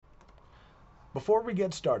Before we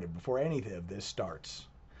get started, before anything of this starts,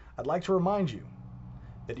 I'd like to remind you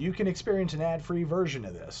that you can experience an ad-free version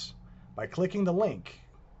of this by clicking the link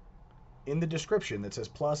in the description that says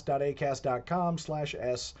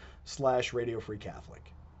plus.acast.com/s/Radio Free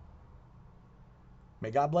Catholic.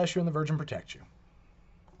 May God bless you and the Virgin protect you.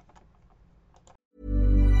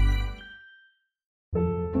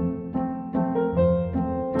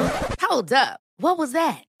 Hold up. What was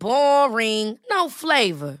that? Boring. No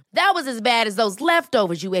flavor. That was as bad as those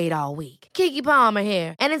leftovers you ate all week. Keke Palmer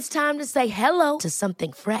here, and it's time to say hello to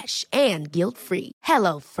something fresh and guilt-free.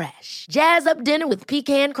 Hello Fresh. Jazz up dinner with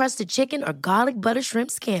pecan-crusted chicken or garlic butter shrimp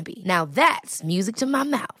scampi. Now that's music to my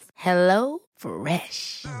mouth. Hello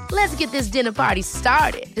Fresh. Let's get this dinner party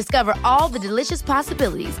started. Discover all the delicious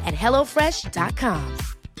possibilities at hellofresh.com.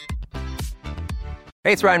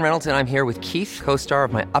 Hey, it's Ryan Reynolds, and I'm here with Keith, co-star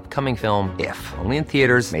of my upcoming film, If, only in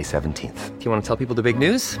theaters May 17th. Do you want to tell people the big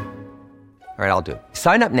news? All right, I'll do it.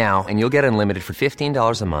 Sign up now and you'll get unlimited for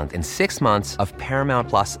 $15 a month and 6 months of Paramount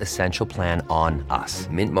Plus Essential Plan on us.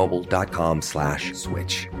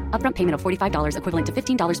 Mintmobile.com/switch. Upfront payment of $45 equivalent to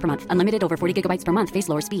 $15 per month. Unlimited over 40 gigabytes per month. Face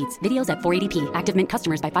lower speeds. Videos at 480p. Active Mint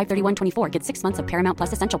customers by 531.24 get 6 months of Paramount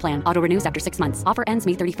Plus Essential Plan. Auto renews after 6 months. Offer ends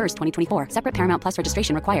May 31st, 2024. Separate Paramount Plus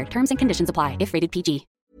registration required. Terms and conditions apply if rated PG.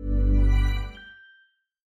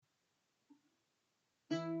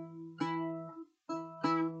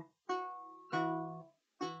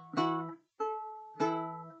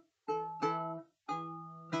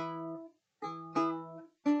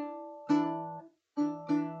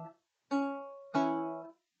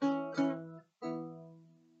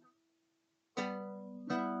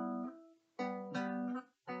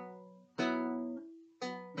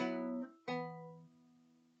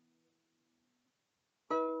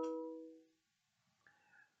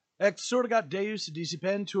 Exsurgat Deus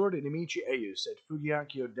dissipentur inimici eius, et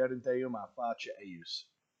fugiancio derenteum a face eius.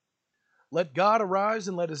 Let God arise,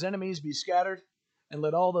 and let his enemies be scattered, and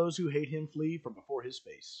let all those who hate him flee from before his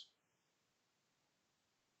face.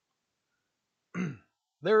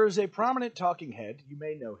 There is a prominent talking head, you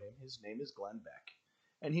may know him, his name is Glenn Beck,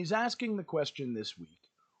 and he's asking the question this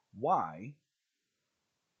week, why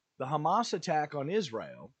the Hamas attack on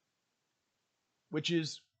Israel, which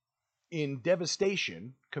is in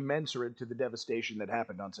devastation, commensurate to the devastation that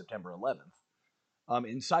happened on September 11th,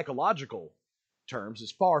 in psychological terms,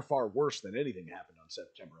 is far, far worse than anything that happened on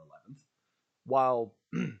September 11th. While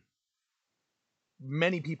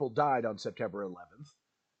many people died on September 11th,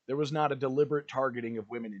 there was not a deliberate targeting of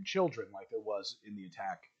women and children like there was in the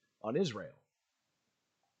attack on Israel.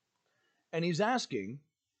 And he's asking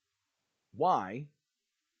why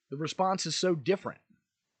the response is so different.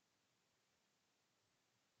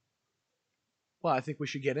 Well, I think we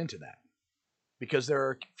should get into that, because there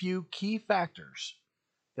are a few key factors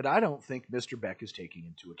that I don't think Mr. Beck is taking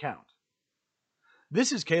into account.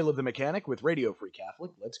 This is Caleb the Mechanic with Radio Free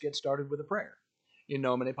Catholic. Let's get started with a prayer. In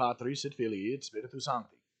nomine Patris et Filii et Spiritus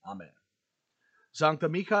Sancti. Amen. Sancta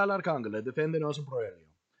Michael Arcangela, defende nos in proelio.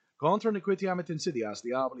 Contra nequitiam et insidias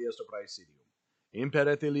diaboli est praesidium.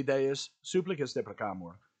 Imperet illi Deus, supplices te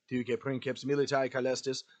precamur, tuque princeps militae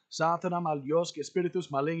caelestis, Satanam aliosque spiritus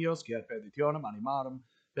malignos, que ad perditionem animarum,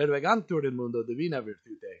 pervegantur in mundo divina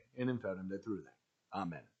virtute, in infernum detrude.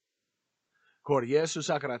 Amen. Cor Iesus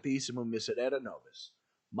sacratissimum miserere nobis,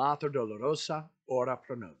 Mater dolorosa, ora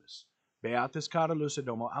pro nobis. Beatus Carolus et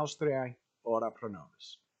Domo Austriae, ora pro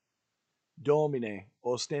nobis. Domine,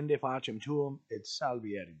 ostende facem tuum, et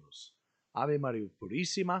salvieribus. Ave Maria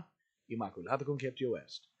Purissima, Immaculata Conceptio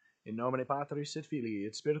est. In nomine Patris et Filii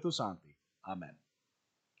et Spiritus Sancti. Amen.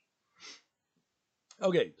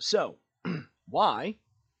 Okay, so, why?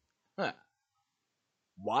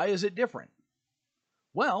 Why is it different?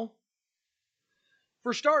 Well,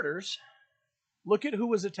 for starters, look at who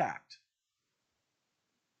was attacked.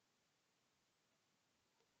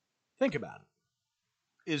 Think about it.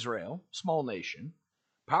 Israel, small nation,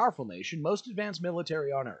 powerful nation, most advanced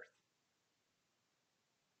military on earth.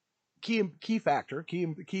 Key factor,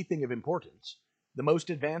 key thing of importance, the most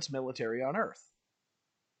advanced military on earth.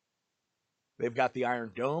 They've got the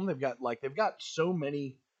Iron Dome, they've got so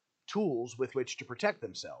many tools with which to protect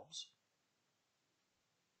themselves.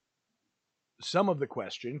 Some of the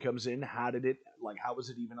question comes in, how was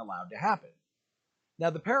it even allowed to happen? Now,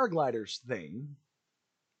 the paragliders thing,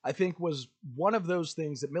 I think, was one of those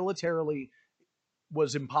things that militarily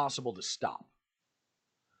was impossible to stop.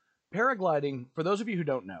 Paragliding, for those of you who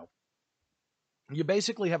don't know, you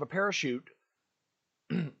basically have a parachute,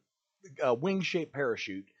 a wing-shaped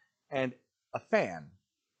parachute, and a fan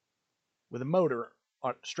with a motor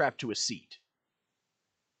strapped to a seat.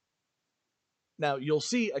 Now, you'll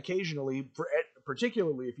see occasionally,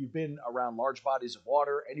 particularly if you've been around large bodies of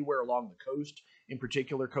water, anywhere along the coast, in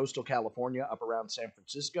particular coastal California, up around San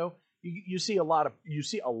Francisco, you see a lot of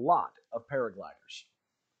paragliders.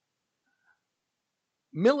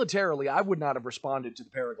 Militarily, I would not have responded to the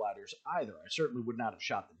paragliders either. I certainly would not have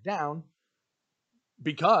shot them down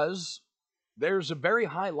because there's a very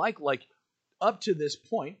high like up to this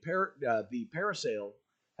point, the parasail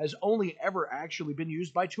has only ever actually been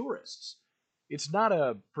used by tourists. It's not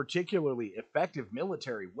a particularly effective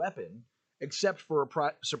military weapon except for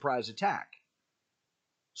a surprise attack.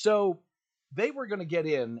 So they were going to get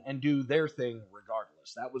in and do their thing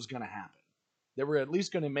regardless. That was going to happen. They were at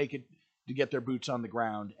least going to make it to get their boots on the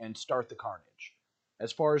ground and start the carnage.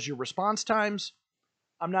 As far as your response times,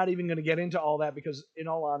 I'm not even going to get into all that because, in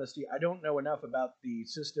all honesty, I don't know enough about the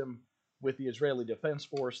system with the Israeli Defense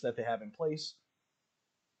Force that they have in place.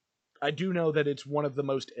 I do know that it's one of the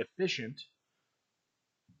most efficient,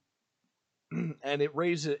 and it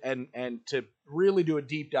raises and to really do a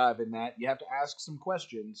deep dive in that, you have to ask some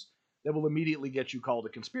questions that will immediately get you called a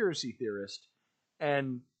conspiracy theorist.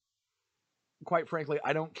 And quite frankly,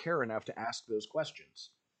 I don't care enough to ask those questions.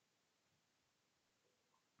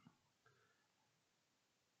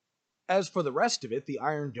 As for the rest of it, the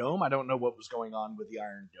Iron Dome, I don't know what was going on with the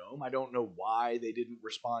Iron Dome. I don't know why they didn't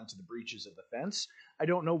respond to the breaches of the fence. I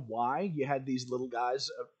don't know why you had these little guys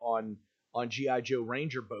on G.I. Joe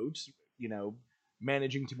Ranger boats,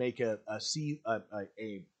 managing to make a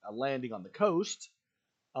landing on the coast,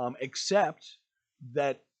 except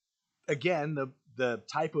that, again, the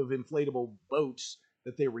type of inflatable boats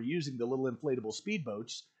that they were using, the little inflatable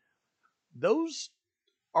speedboats, those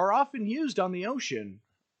are often used on the ocean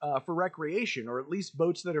for recreation, or at least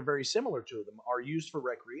boats that are very similar to them are used for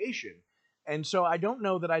recreation. And so I don't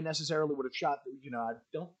know that I necessarily would have shot, I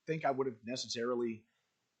don't think I would have necessarily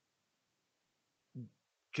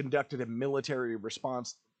conducted a military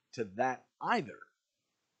response to that either.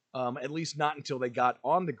 At least not until they got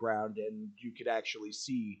on the ground and you could actually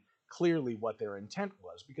see clearly what their intent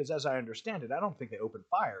was. Because as I understand it, I don't think they opened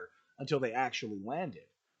fire until they actually landed.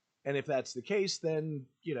 And if that's the case, then,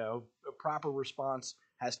 a proper response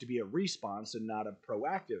has to be a response and not a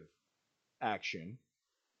proactive action,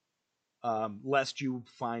 lest you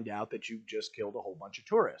find out that you just killed a whole bunch of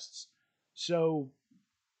tourists. So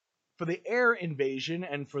for the air invasion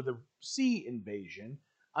and for the sea invasion,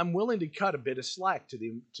 I'm willing to cut a bit of slack to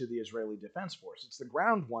the Israeli Defense Force. It's the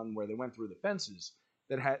ground one where they went through the fences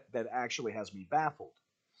that actually has me baffled.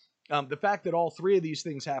 The fact that all three of these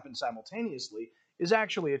things happened simultaneously is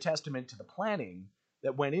actually a testament to the planning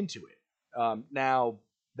that went into it. Now,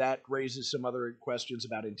 that raises some other questions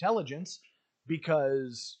about intelligence,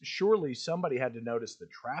 because surely somebody had to notice the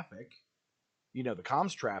traffic, the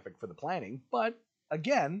comms traffic for the planning. But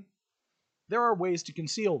again, there are ways to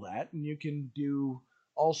conceal that, and you can do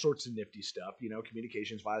all sorts of nifty stuff,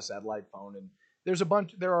 communications via satellite phone, and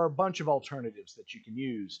there are a bunch of alternatives that you can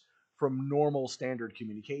use from normal standard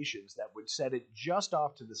communications that would set it just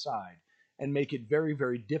off to the side and make it very,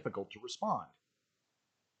 very difficult to respond,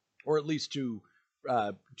 or at least to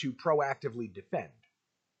proactively defend.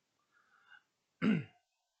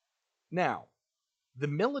 Now, the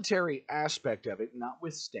military aspect of it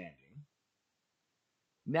notwithstanding,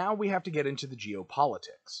 now we have to get into the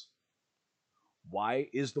geopolitics. Why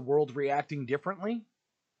is the world reacting differently?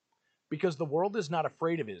 Because the world is not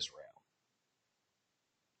afraid of Israel.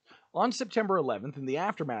 On September 11th, in the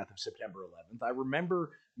aftermath of September 11th, I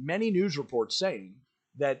remember many news reports saying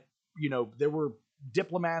that, there were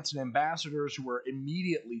diplomats and ambassadors who were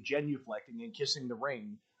immediately genuflecting and kissing the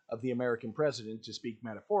ring of the American president, to speak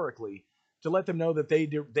metaphorically, to let them know that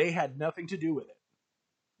they had nothing to do with it.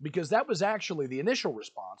 Because that was actually the initial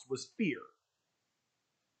response, was fear.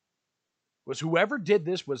 Was whoever did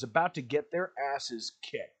this was about to get their asses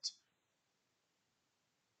kicked.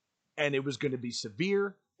 And it was going to be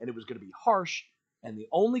severe, and it was going to be harsh, and the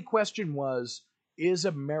only question was, is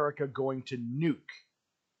America going to nuke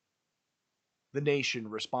the nation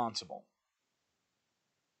responsible?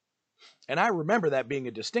 And I remember that being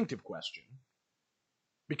a distinctive question,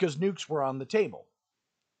 because nukes were on the table.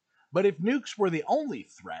 But if nukes were the only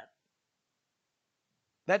threat,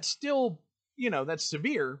 that's still, that's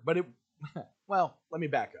severe, but well, let me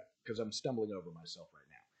back up, because I'm stumbling over myself right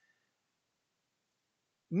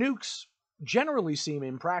now. Nukes generally seem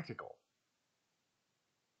impractical.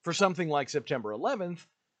 For something like September 11th,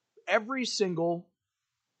 every single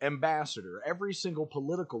ambassador, every single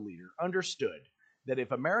political leader understood that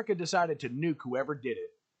if America decided to nuke whoever did it,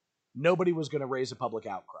 nobody was going to raise a public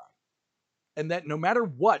outcry. And that no matter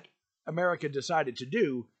what America decided to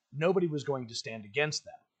do, nobody was going to stand against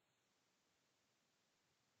them.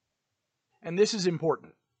 And this is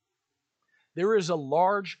important. There is a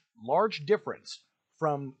large difference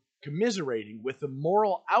from commiserating with the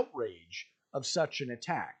moral outrage of such an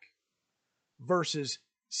attack versus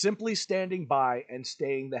simply standing by and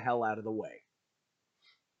staying the hell out of the way.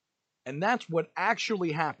 And that's what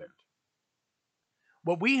actually happened.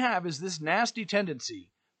 What we have is this nasty tendency,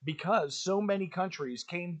 because so many countries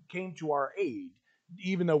came to our aid,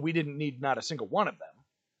 even though we didn't need not a single one of them.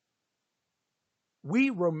 We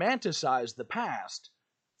romanticize the past,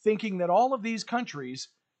 thinking that all of these countries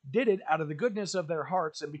did it out of the goodness of their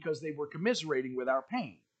hearts and because they were commiserating with our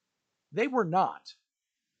pain. They were not.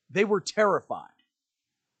 They were terrified.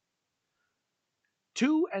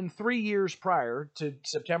 2 and 3 years prior to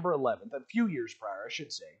September 11th, a few years prior, I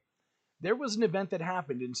should say, there was an event that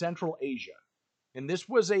happened in Central Asia. And this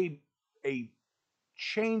was a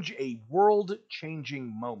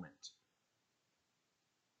world-changing moment.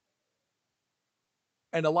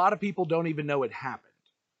 And a lot of people don't even know it happened.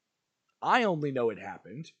 I only know it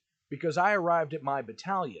happened because I arrived at my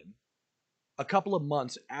battalion a couple of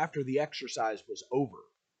months after the exercise was over.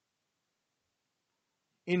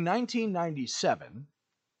 In 1997,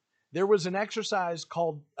 there was an exercise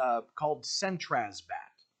called Centrasbat,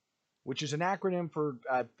 which is an acronym for,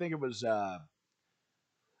 I think it was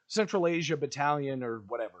Central Asia Battalion or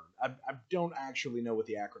whatever. I don't actually know what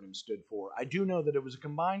the acronym stood for. I do know that it was a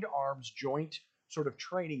combined arms joint sort of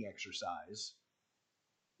training exercise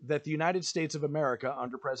that the United States of America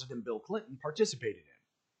under President Bill Clinton participated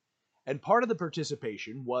in. And part of the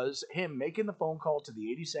participation was him making the phone call to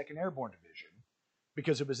the 82nd Airborne Division,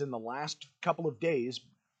 because it was in the last couple of days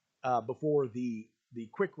before the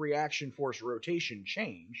quick reaction force rotation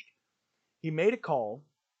changed. He made a call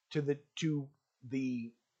to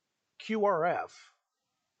the QRF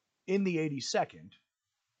in the 82nd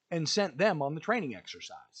and sent them on the training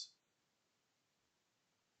exercise.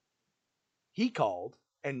 He called,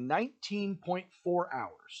 and 19.4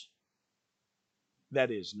 hours,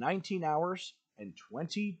 that is 19 hours and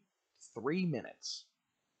 23 minutes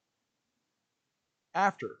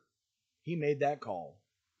after he made that call,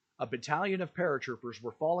 a battalion of paratroopers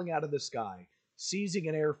were falling out of the sky, seizing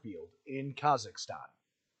an airfield in Kazakhstan.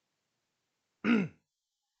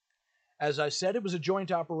 As I said, it was a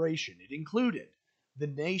joint operation. It included the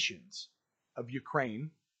nations of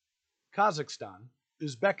Ukraine, Kazakhstan,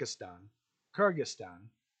 Uzbekistan, Kyrgyzstan,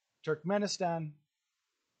 Turkmenistan,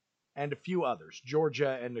 and a few others,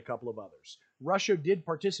 Georgia and a couple of others. Russia did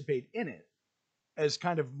participate in it as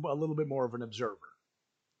kind of a little bit more of an observer.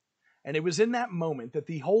 And it was in that moment that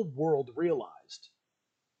the whole world realized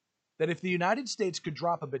that if the United States could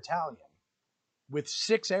drop a battalion with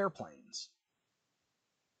 6 airplanes,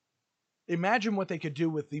 imagine what they could do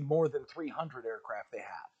with the more than 300 aircraft they have.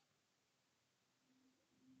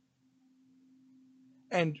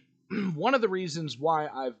 And one of the reasons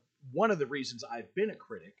I've been a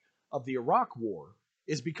critic of the Iraq War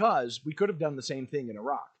is because we could have done the same thing in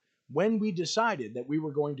Iraq. When we decided that we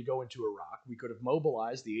were going to go into Iraq, we could have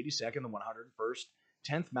mobilized the 82nd, the 101st,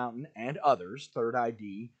 10th Mountain, and others, 3rd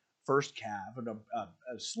ID, 1st Cav, and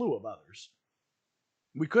a slew of others.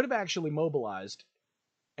 We could have actually mobilized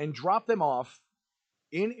and dropped them off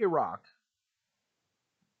in Iraq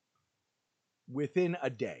within a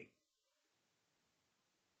day.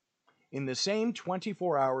 In the same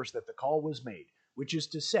 24 hours that the call was made, which is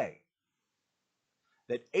to say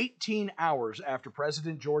that 18 hours after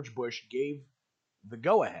President George Bush gave the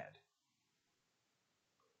go-ahead,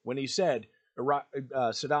 when he said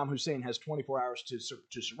Saddam Hussein has 24 hours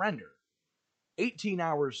to surrender, 18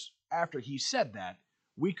 hours after he said that,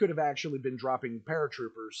 we could have actually been dropping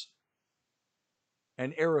paratroopers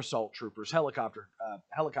and air assault troopers, helicopter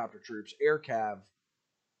troops, air cav,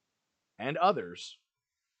 and others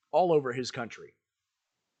all over his country.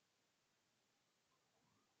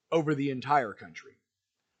 Over the entire country.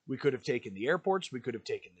 We could have taken the airports, we could have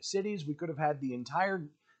taken the cities, we could have had the entire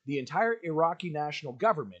Iraqi national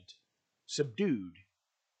government subdued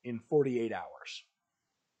in 48 hours.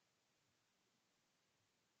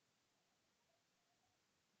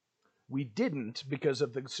 We didn't because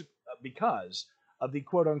of the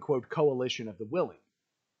quote-unquote coalition of the willing,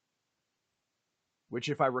 which,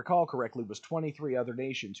 if I recall correctly, was 23 other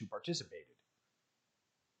nations who participated.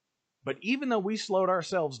 But even though we slowed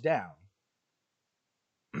ourselves down,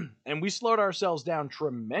 and we slowed ourselves down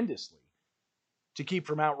tremendously to keep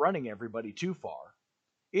from outrunning everybody too far,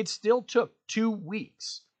 it still took 2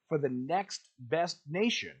 weeks for the next best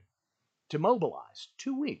nation to mobilize.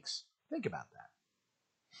 2 weeks. Think about that.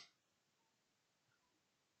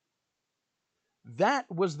 That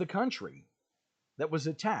was the country that was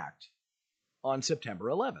attacked on September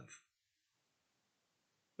 11th.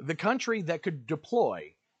 The country that could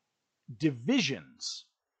deploy divisions,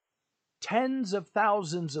 tens of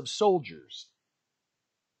thousands of soldiers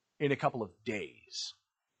in a couple of days.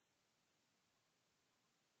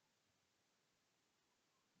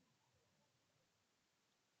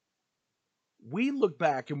 We look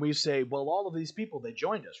back and we say, well, all of these people, they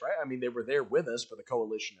joined us, right? I mean, they were there with us for the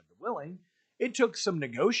coalition of the willing. It took some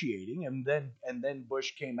negotiating, and then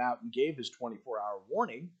Bush came out and gave his 24-hour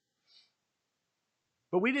warning.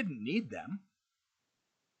 But we didn't need them.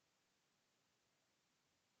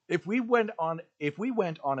 If we went on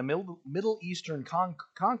a Middle Eastern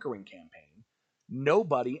conquering campaign,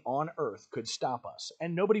 nobody on earth could stop us,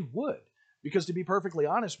 and nobody would. Because to be perfectly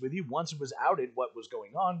honest with you, once it was outed what was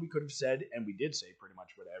going on, we could have said, and we did say pretty much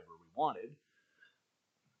whatever we wanted,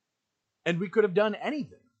 and we could have done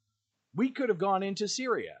anything. We could have gone into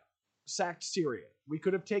Syria, sacked Syria. We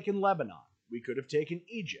could have taken Lebanon. We could have taken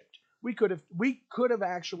Egypt. We could have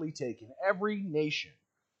actually taken every nation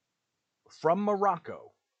from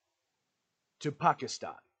Morocco to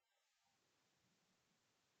Pakistan.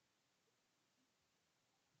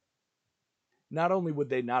 Not only would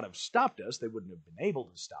they not have stopped us, they wouldn't have been able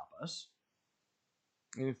to stop us.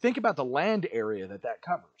 And think about the land area that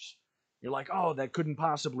covers. You're like, oh, that couldn't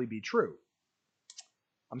possibly be true.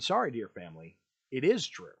 I'm sorry, dear family. It is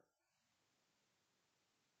true.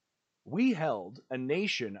 We held a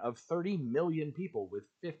nation of 30 million people with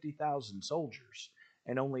 50,000 soldiers,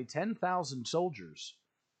 and only 10,000 soldiers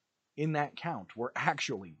in that count were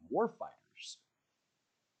actually warfighters.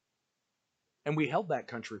 And we held that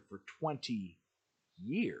country for 20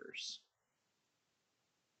 years.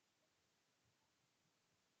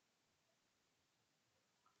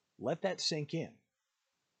 Let that sink in.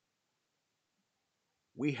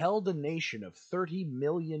 We held a nation of 30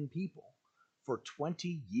 million people for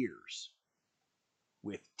 20 years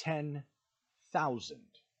with 10,000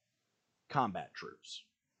 combat troops.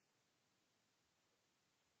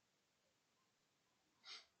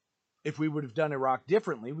 If we would have done Iraq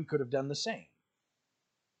differently, we could have done the same.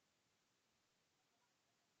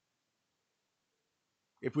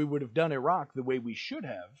 If we would have done Iraq the way we should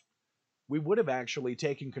have, we would have actually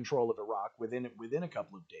taken control of Iraq within a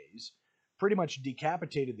couple of days, pretty much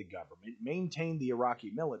decapitated the government, maintained the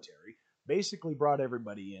Iraqi military, basically brought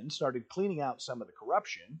everybody in, started cleaning out some of the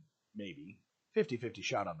corruption, maybe 50-50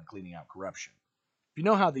 shot on the cleaning out corruption. If you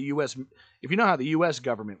know how the US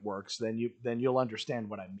government works, then you'll understand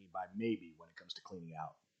what I mean by maybe when it comes to cleaning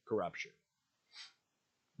out corruption.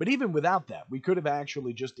 But even without that, we could have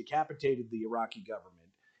actually just decapitated the Iraqi government,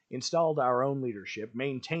 installed our own leadership,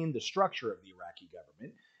 maintained the structure of the Iraqi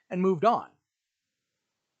government, and moved on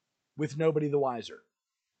with nobody the wiser.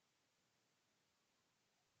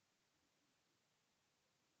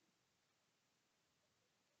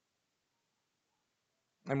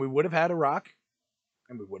 And we would have had Iraq,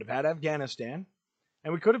 and we would have had Afghanistan,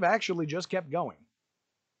 and we could have actually just kept going.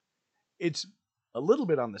 It's a little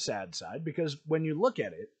bit on the sad side, because when you look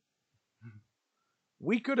at it,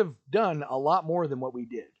 we could have done a lot more than what we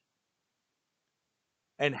did.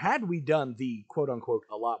 And had we done the quote-unquote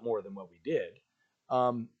a lot more than what we did,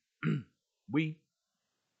 we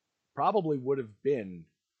probably would have been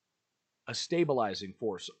a stabilizing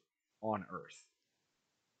force on Earth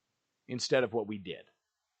instead of what we did.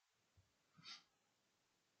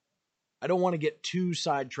 I don't want to get too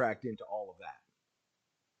sidetracked into all of that.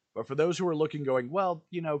 But for those who are looking, going, well,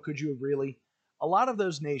 could you have really? A lot of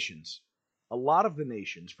the nations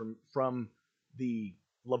from the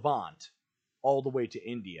Levant all the way to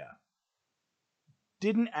India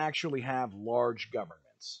didn't actually have large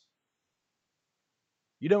governments.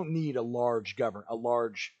 You don't need a large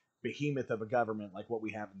behemoth of a government like what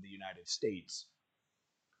we have in the United States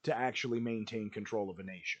to actually maintain control of a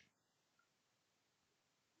nation.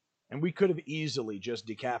 And we could have easily just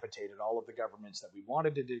decapitated all of the governments that we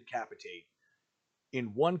wanted to decapitate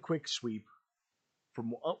in one quick sweep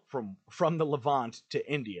from the Levant to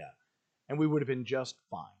India, and we would have been just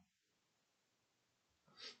fine.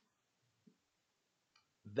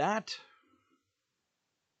 That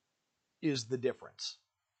is the difference.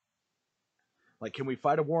 Like, can we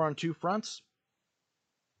fight a war on two fronts?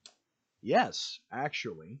 Yes,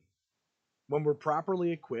 actually. When we're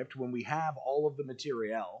properly equipped, when we have all of the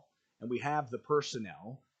materiel, and we have the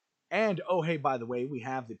personnel, and, oh, hey, by the way, we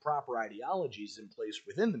have the proper ideologies in place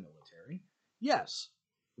within the military, yes,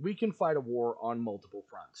 we can fight a war on multiple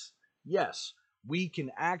fronts. Yes, we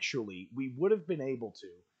would have been able to,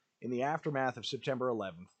 in the aftermath of September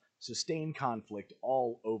 11th, sustain conflict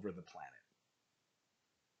all over the planet.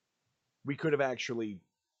 We could have actually,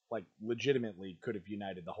 legitimately could have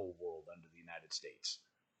united the whole world under the United States.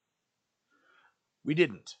 We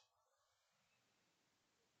didn't.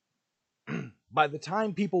 By the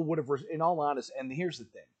time people would have, in all honesty, and here's the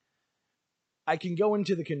thing, I can go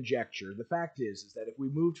into the conjecture. The fact is that if we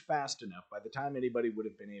moved fast enough, by the time anybody would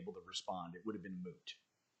have been able to respond, it would have been moot.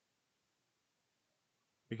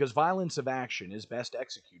 Because violence of action is best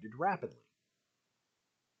executed rapidly.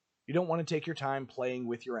 You don't want to take your time playing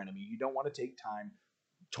with your enemy. You don't want to take time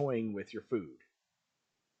toying with your food.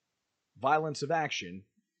 Violence of action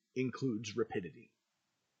includes rapidity.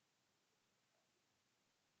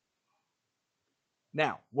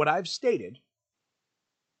 Now, what I've stated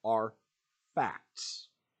are facts.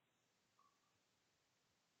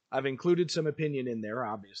 I've included some opinion in there,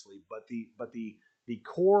 obviously, but the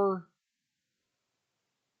core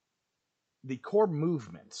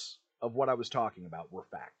movements of what I was talking about were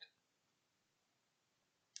fact.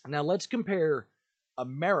 Now let's compare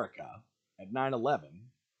America at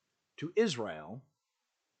 9/11 to Israel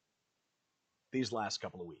these last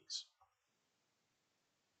couple of weeks.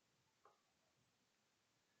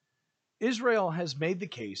 Israel has made the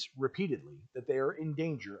case repeatedly that they are in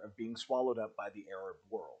danger of being swallowed up by the Arab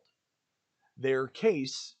world. The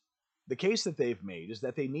case that they've made is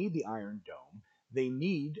that they need the Iron Dome, they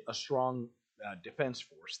need a strong defense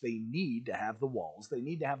force, they need to have the walls, they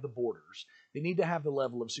need to have the borders, they need to have the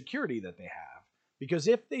level of security that they have, because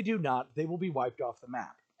if they do not, they will be wiped off the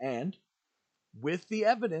map. And with the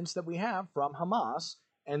evidence that we have from Hamas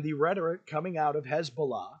and the rhetoric coming out of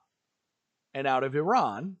Hezbollah and out of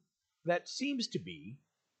Iran, that seems to be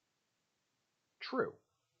true.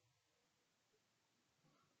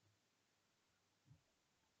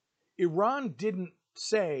 Iran didn't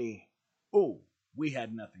say, oh, we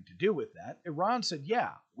had nothing to do with that. Iran said,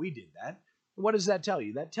 yeah, we did that. What does that tell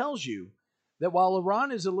you? That tells you that while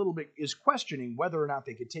Iran is questioning whether or not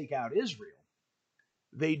they could take out Israel,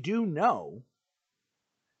 they do know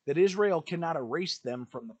that Israel cannot erase them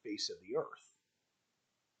from the face of the earth.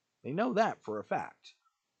 They know that for a fact.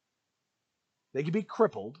 They could be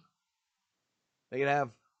crippled. They could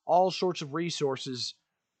have all sorts of resources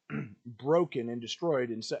broken and destroyed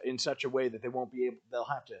in such a way that they'll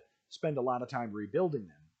have to spend a lot of time rebuilding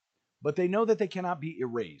them. But they know that they cannot be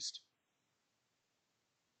erased.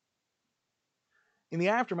 In the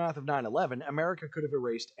aftermath of 9/11, America could have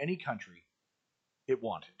erased any country it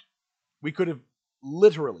wanted. We could have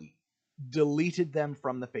literally deleted them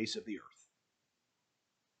from the face of the earth.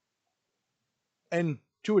 And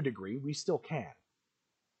to a degree, we still can.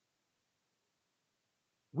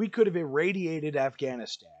 We could have irradiated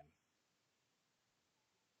Afghanistan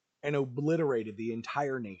and obliterated the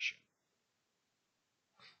entire nation.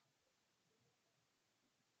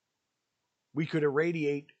 We could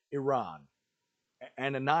irradiate Iran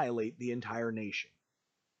and annihilate the entire nation.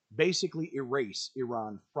 Basically erase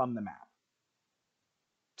Iran from the map,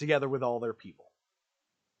 together with all their people.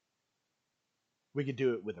 We could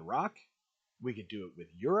do it with Iraq. We could do it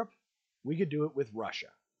with Europe. We could do it with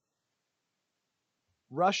Russia.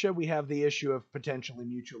 Russia, we have the issue of potentially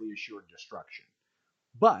mutually assured destruction.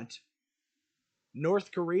 But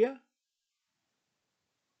North Korea?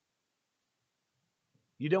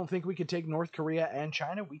 You don't think we could take North Korea and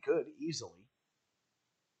China? We could, easily.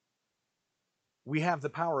 We have the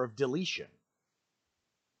power of deletion.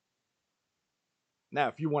 Now,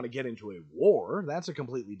 if you want to get into a war, that's a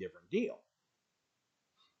completely different deal.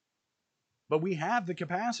 But we have the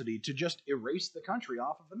capacity to just erase the country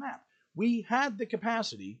off of the map. We had the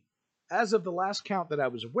capacity, as of the last count that I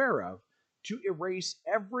was aware of, to erase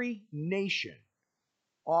every nation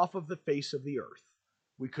off of the face of the earth.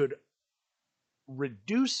 We could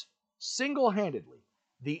reduce single-handedly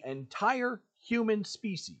the entire human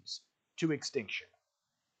species to extinction.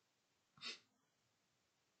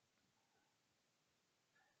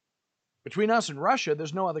 Between us and Russia,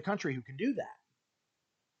 there's no other country who can do that.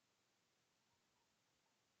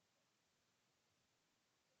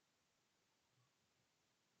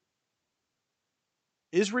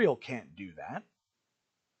 Israel can't do that.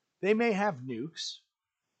 They may have nukes.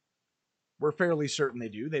 We're fairly certain they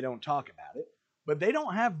do. They don't talk about it. But they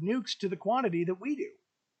don't have nukes to the quantity that we do.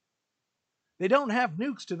 They don't have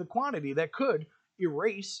nukes to the quantity that could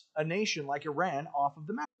erase a nation like Iran off of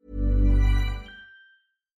the map.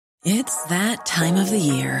 It's that time of the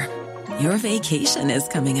year. Your vacation is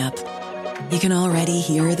coming up. You can already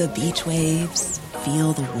hear the beach waves,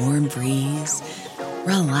 feel the warm breeze,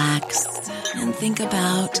 relax, and think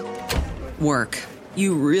about work.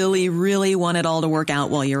 You really, really want it all to work out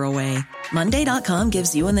while you're away. Monday.com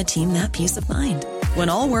gives you and the team that peace of mind. When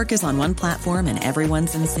all work is on one platform and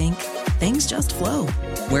everyone's in sync, things just flow.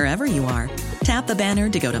 Wherever you are, tap the banner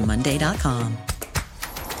to go to Monday.com.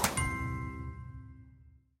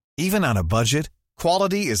 Even on a budget,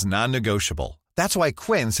 Quality is non-negotiable. That's why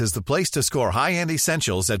Quince is the place to score high-end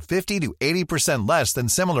essentials at 50 to 80% less than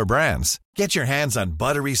similar brands. Get your hands on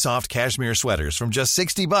buttery soft cashmere sweaters from just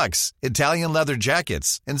 $60, Italian leather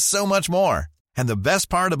jackets, and so much more. And the best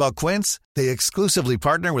part about Quince, they exclusively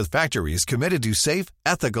partner with factories committed to safe,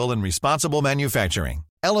 ethical, and responsible manufacturing.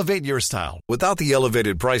 Elevate your style without the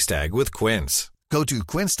elevated price tag with Quince. Go to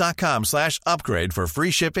quince.com/upgrade for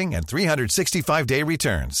free shipping and 365-day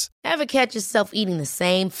returns. Ever catch yourself eating the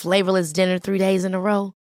same flavorless dinner 3 days in a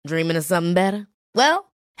row? Dreaming of something better?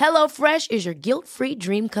 Well, HelloFresh is your guilt-free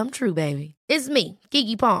dream come true, baby. It's me,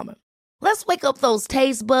 Keke Palmer. Let's wake up those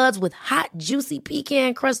taste buds with hot, juicy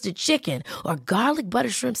pecan-crusted chicken or garlic butter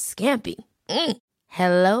shrimp scampi.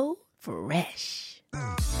 Hello Fresh.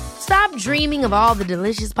 Stop dreaming of all the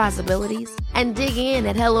delicious possibilities and dig in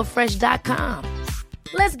at HelloFresh.com.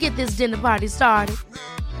 Let's get this dinner party started.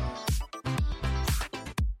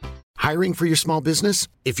 Hiring for your small business?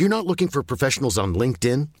 If you're not looking for professionals on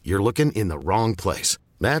LinkedIn, you're looking in the wrong place.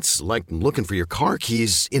 That's like looking for your car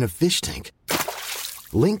keys in a fish tank.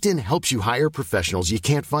 LinkedIn helps you hire professionals you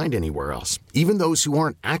can't find anywhere else, even those who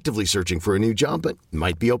aren't actively searching for a new job but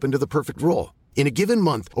might be open to the perfect role. In a given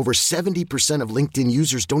month, over 70% of LinkedIn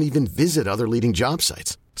users don't even visit other leading job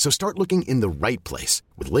sites. So start looking in the right place.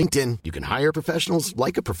 With LinkedIn, you can hire professionals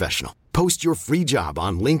like a professional. Post your free job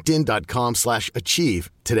on linkedin.com/achieve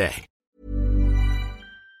today.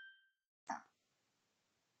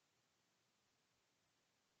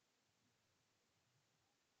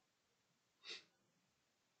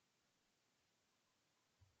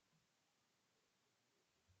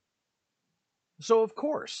 So, of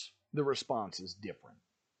course, the response is different.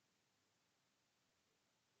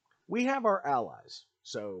 We have our allies.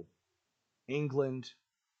 So, England,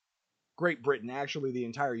 Great Britain, actually the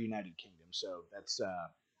entire United Kingdom. So that's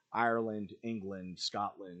Ireland, England,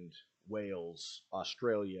 Scotland, Wales,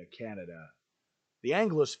 Australia, Canada. The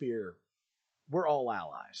Anglosphere, we're all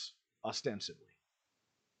allies, ostensibly.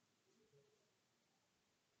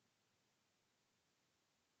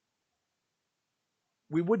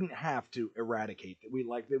 We wouldn't have to eradicate that.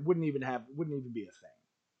 It wouldn't even be a thing.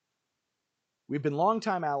 We've been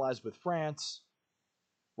longtime allies with France.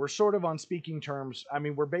 We're sort of on speaking terms. I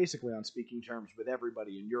mean, we're basically on speaking terms with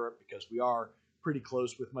everybody in Europe because we are pretty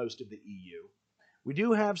close with most of the EU. We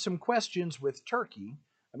do have some questions with Turkey.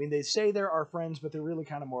 I mean, they say they're our friends, but they're really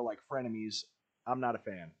kind of more like frenemies. I'm not a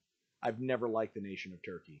fan. I've never liked the nation of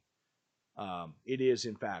Turkey. It is,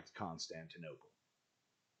 in fact, Constantinople.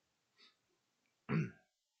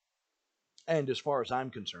 And as far as I'm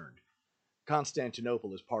concerned,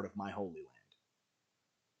 Constantinople is part of my Holy Land.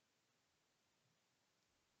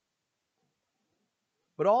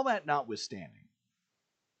 But all that notwithstanding,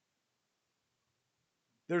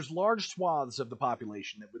 there's large swaths of the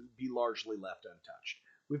population that would be largely left untouched.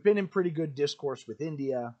 We've been in pretty good discourse with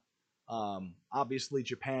India. Obviously,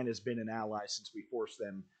 Japan has been an ally since we forced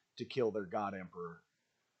them to kill their god emperor.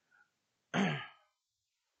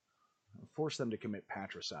 Force them to commit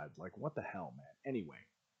patricide. Like, what the hell, man? Anyway.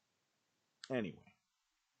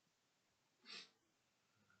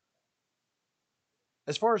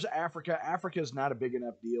 As far as Africa is not a big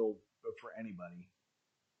enough deal for anybody.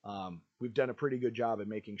 We've done a pretty good job at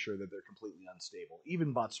making sure that they're completely unstable.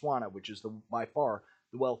 Even Botswana, which is by far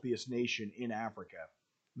the wealthiest nation in Africa,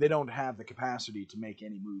 they don't have the capacity to make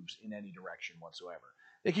any moves in any direction whatsoever.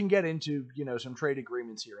 They can get into, some trade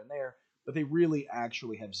agreements here and there, but they really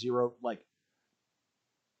actually have zero,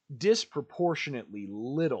 disproportionately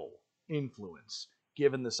little influence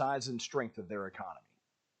given the size and strength of their economy.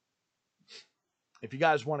 If you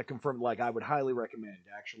guys want to confirm, I would highly recommend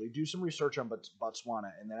actually do some research on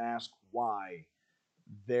Botswana and then ask why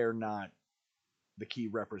they're not the key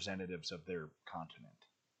representatives of their continent.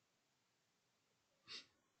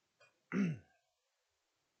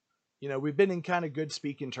 We've been in kind of good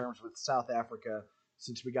speaking terms with South Africa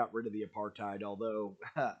since we got rid of the apartheid, although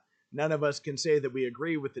none of us can say that we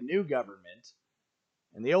agree with the new government.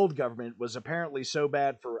 And the old government was apparently so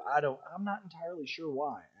bad I'm not entirely sure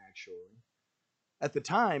why, actually. At the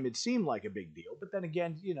time, it seemed like a big deal, but then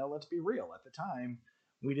again, let's be real. At the time,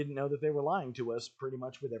 we didn't know that they were lying to us pretty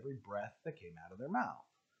much with every breath that came out of their mouth.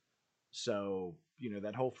 So,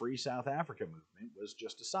 that whole Free South Africa movement was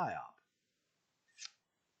just a psyop.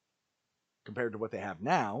 Compared to what they have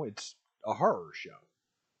now, it's a horror show.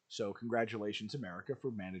 So, congratulations, America,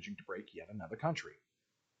 for managing to break yet another country.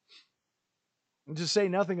 And to say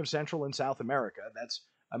nothing of Central and South America, that's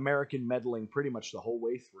American meddling pretty much the whole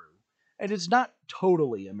way through. And it's not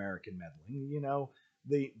totally American meddling,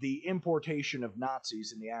 the importation of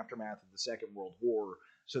Nazis in the aftermath of the Second World War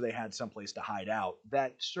so they had someplace to hide out,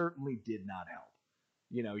 that certainly did not help.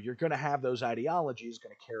 You're going to have those ideologies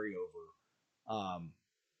going to carry over,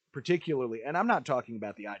 particularly, and I'm not talking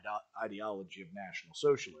about the ideology of National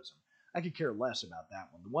Socialism. I could care less about that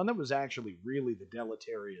one. The one that was actually really the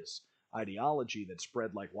deleterious ideology that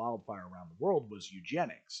spread like wildfire around the world was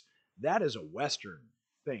eugenics. That is a Western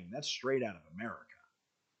thing. That's straight out of America.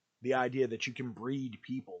 The idea that you can breed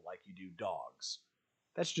people like you do dogs.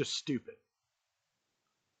 That's just stupid.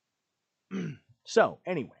 So,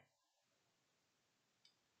 anyway.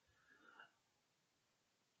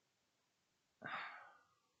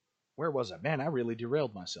 Where was I? Man, I really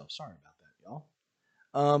derailed myself. Sorry about that,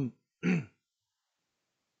 y'all.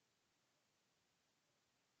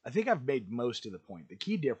 I think I've made most of the point. The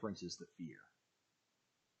key difference is the fear.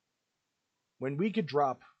 When we could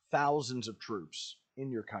drop thousands of troops in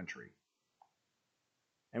your country,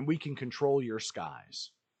 and we can control your skies,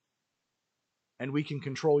 and we can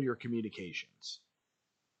control your communications.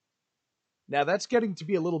 Now, that's getting to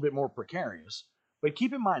be a little bit more precarious, but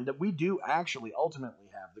keep in mind that we do actually ultimately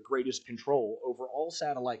have the greatest control over all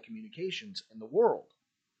satellite communications in the world.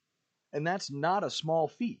 And that's not a small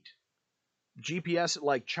feat. GPS,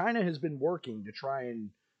 like China has been working to try and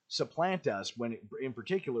supplant us in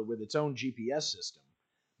particular with its own GPS system,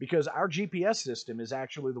 because our GPS system is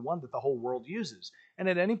actually the one that the whole world uses. And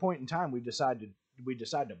at any point in time we decide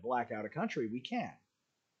to black out a country, we can.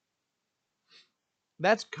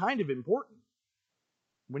 That's kind of important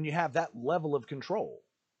when you have that level of control.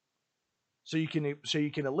 So you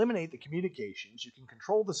can eliminate the communications, you can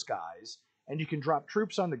control the skies, and you can drop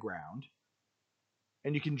troops on the ground.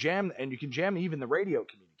 And you can jam even the radio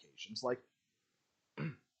communications. Like,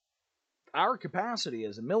 our capacity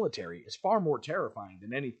as a military is far more terrifying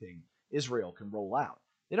than anything Israel can roll out.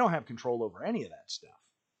 They don't have control over any of that stuff.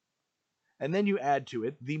 And then you add to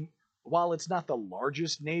it, while it's not the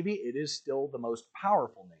largest navy, it is still the most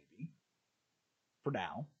powerful navy for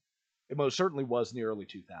now. It most certainly was in the early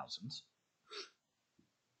 2000s.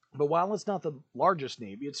 But while it's not the largest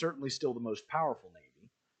navy, it's certainly still the most powerful navy.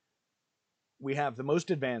 We have the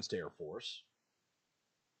most advanced Air Force.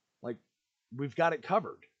 Like, we've got it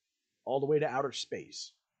covered all the way to outer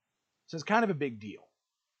space. So it's kind of a big deal.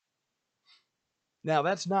 Now,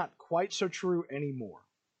 that's not quite so true anymore.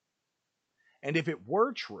 And if it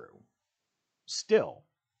were true, still,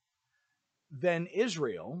 then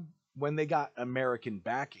Israel, when they got American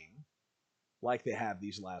backing, like they have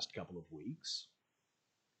these last couple of weeks,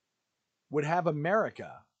 would have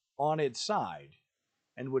America on its side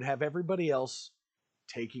and would have everybody else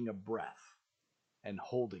taking a breath and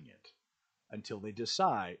holding it until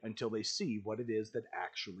they see what it is that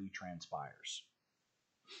actually transpires.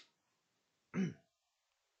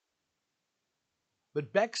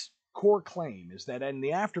 But Beck's core claim is that in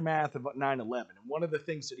the aftermath of 9/11, and one of the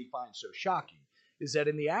things that he finds so shocking is that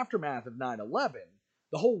in the aftermath of 9/11,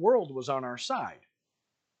 the whole world was on our side.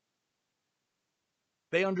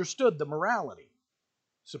 They understood the morality,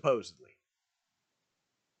 supposedly.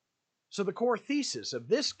 So the core thesis of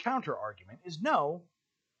this counter-argument is no,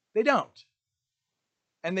 they don't.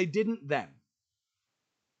 And they didn't then.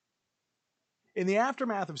 In the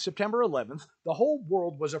aftermath of September 11th, the whole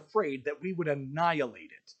world was afraid that we would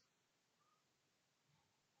annihilate it.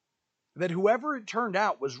 That whoever it turned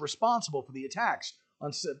out was responsible for the attacks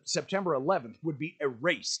on September 11th would be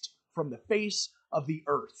erased from the face of the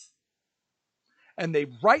earth. And they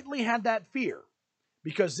rightly had that fear,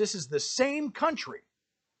 because this is the same country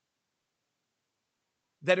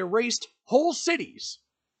that erased whole cities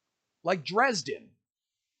like Dresden,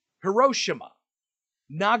 Hiroshima,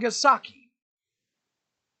 Nagasaki,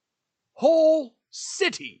 whole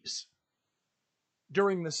cities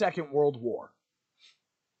during the Second World War.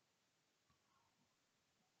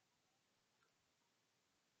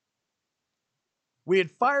 We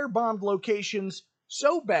had firebombed locations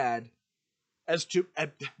so bad as to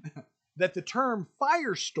that the term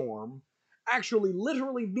firestorm actually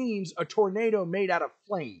literally means a tornado made out of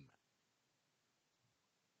flame.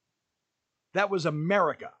 That was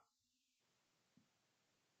America.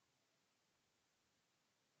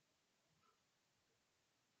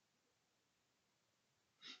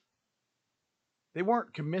 They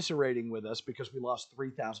weren't commiserating with us because we lost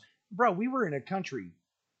 3,000. Bro, we were in a country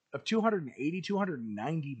of 280,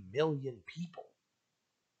 290 million people.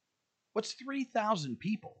 What's 3,000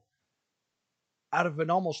 people out of an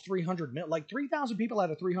almost 300 million? Like 3,000 people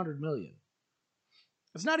out of 300 million.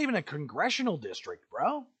 It's not even a congressional district,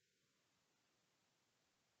 bro.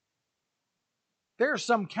 There are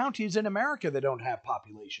some counties in America that don't have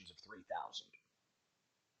populations of 3,000.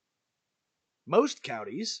 Most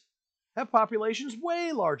counties have populations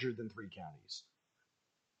way larger than 3 counties.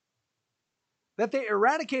 That they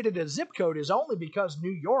eradicated a zip code is only because New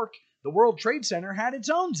York, the World Trade Center, had its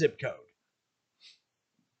own zip code.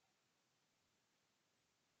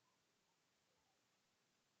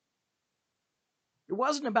 It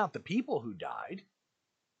wasn't about the people who died.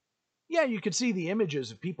 Yeah, you could see the images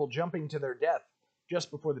of people jumping to their death just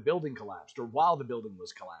before the building collapsed or while the building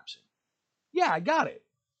was collapsing. Yeah, I got it.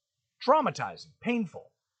 Traumatizing, painful.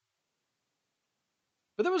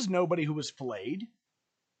 But there was nobody who was flayed.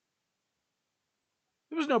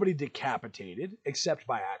 There was nobody decapitated, except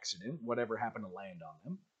by accident, whatever happened to land on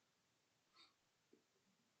them.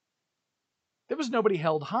 There was nobody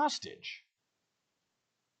held hostage.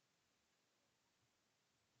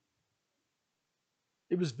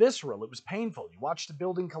 It was visceral. It was painful. You watch the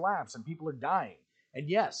building collapse and people are dying. And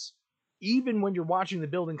yes, even when you're watching the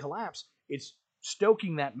building collapse, it's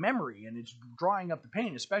stoking that memory and it's drawing up the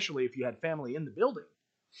pain, especially if you had family in the building.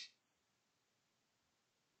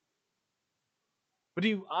 But do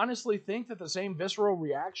you honestly think that the same visceral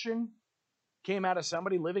reaction came out of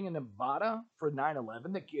somebody living in Nevada for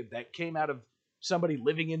 9/11 that came out of somebody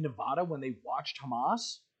living in Nevada when they watched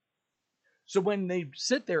Hamas? So when they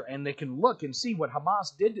sit there and they can look and see what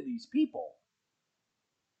Hamas did to these people,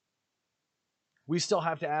 we still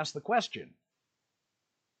have to ask the question.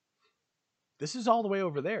 This is all the way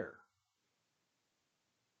over there.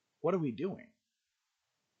 What are we doing?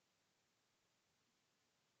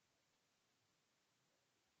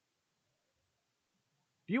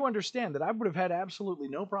 Do you understand that I would have had absolutely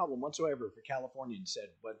no problem whatsoever if a Californian said,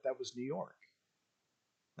 but that was New York.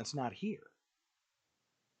 That's not here.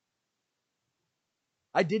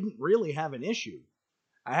 I didn't really have an issue.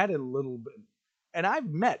 I had a little bit, and I've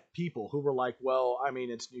met people who were like, well, I mean,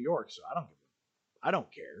 it's New York, so I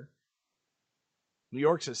don't care. New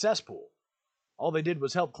York's a cesspool. All they did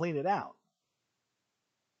was help clean it out.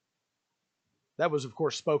 That was, of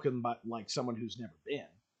course, spoken by like someone who's never been.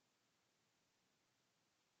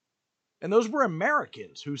 And those were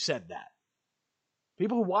Americans who said that.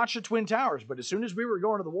 People who watched the Twin Towers, but as soon as we were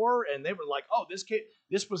going to the war and they were like, oh,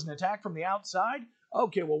 this was an attack from the outside,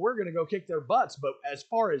 okay, well, we're going to go kick their butts. But as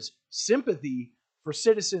far as sympathy for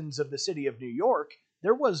citizens of the city of New York,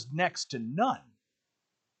 there was next to none.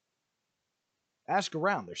 Ask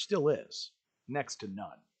around, there still is. Next to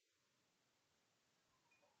none.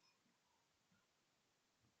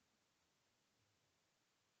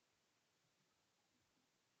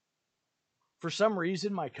 For some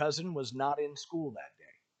reason, my cousin was not in school that day.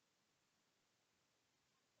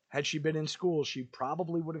 Had she been in school, she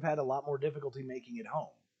probably would have had a lot more difficulty making it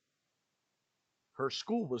home. Her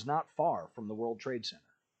school was not far from the World Trade Center.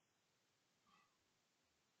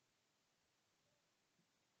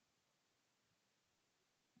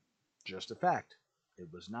 Just a fact. It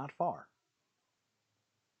was not far.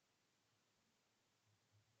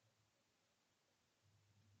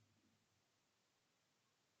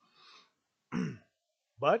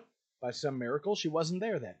 But, by some miracle, she wasn't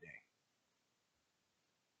there that day.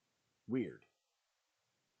 Weird.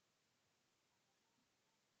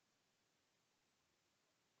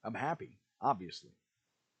 I'm happy, obviously.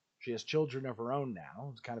 She has children of her own now.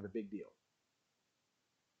 It's kind of a big deal.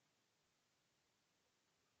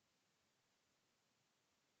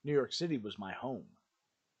 New York City was my home.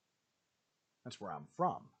 That's where I'm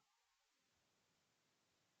from.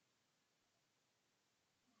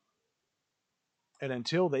 And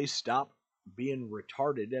until they stop being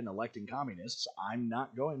retarded and electing communists, I'm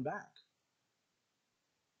not going back.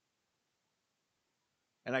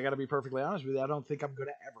 And I got to be perfectly honest with you, I don't think I'm going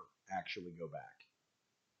to ever actually go back.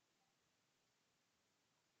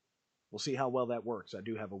 We'll see how well that works. I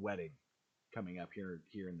do have a wedding coming up here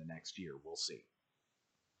in the next year. We'll see.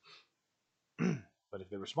 But if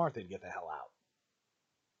they were smart, they'd get the hell out.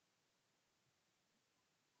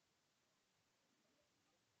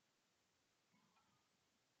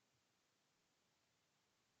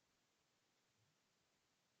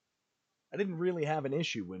 I didn't really have an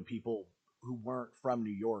issue when people who weren't from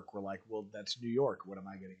New York were like, well, that's New York. What am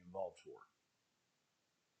I getting involved for?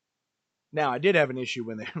 Now, I did have an issue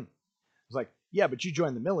when they was like, yeah, but you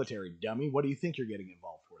joined the military, dummy. What do you think you're getting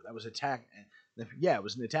involved for? That was attack. Yeah, it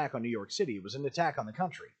was an attack on New York City. It was an attack on the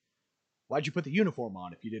country. Why'd you put the uniform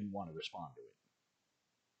on if you didn't want to respond to it?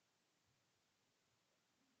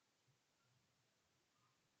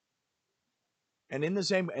 And in the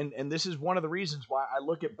same, and this is one of the reasons why I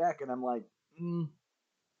look at Beck and I'm like,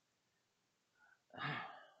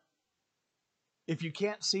 if you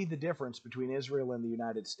can't see the difference between Israel and the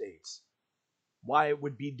United States, why it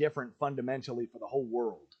would be different fundamentally for the whole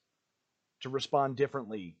world to respond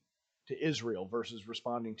differently to Israel versus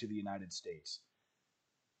responding to the United States,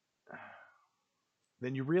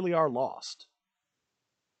 then you really are lost.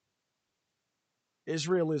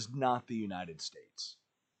 Israel is not the United States.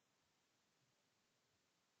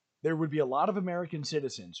 There would be a lot of American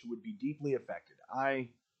citizens who would be deeply affected. I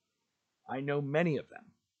know many of them.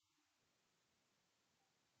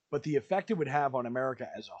 But the effect it would have on America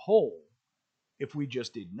as a whole, if we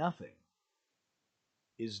just did nothing,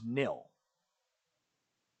 is nil.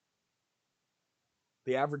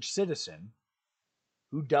 The average citizen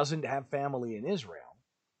who doesn't have family in Israel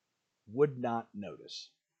would not notice.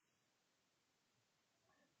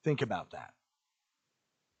 Think about that.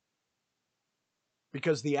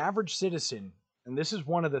 Because the average citizen, and this is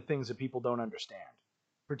one of the things that people don't understand,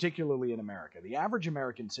 particularly in America, the average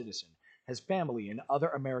American citizen has family in other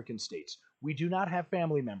American states. We do not have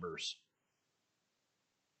family members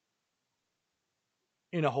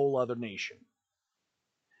in a whole other nation.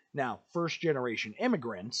 Now, first-generation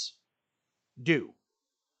immigrants do.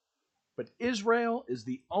 But Israel is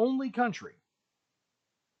the only country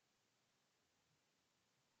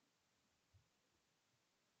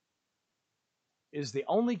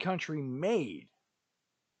made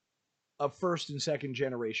of first and second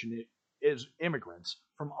generation immigrants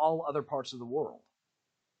from all other parts of the world.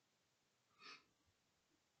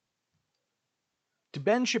 To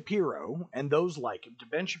Ben Shapiro and those like him, to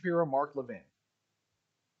Ben Shapiro, Mark Levin,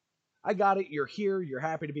 I got it, you're here, you're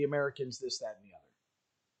happy to be Americans, this, that, and the other.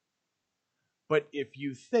 But if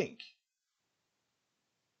you think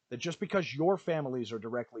that just because your families are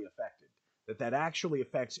directly affected, that actually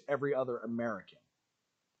affects every other American,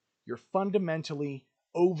 you're fundamentally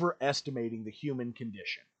overestimating the human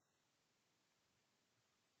condition.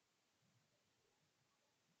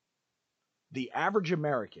 The average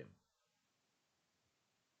American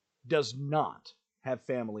does not have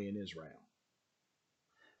family in Israel.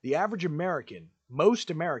 The average American, most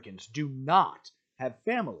Americans, do not have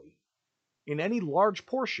family in any large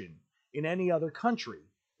portion in any other country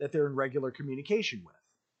that they're in regular communication with.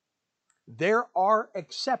 There are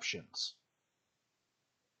exceptions.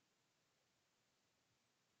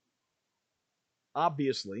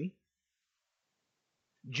 Obviously,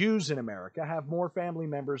 Jews in America have more family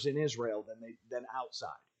members in Israel than outside.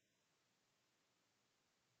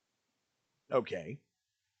 Okay.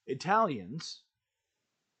 Italians,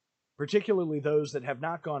 particularly those that have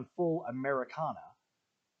not gone full Americana,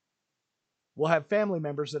 will have family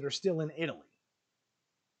members that are still in Italy.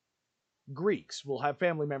 Greeks will have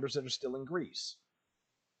family members that are still in Greece,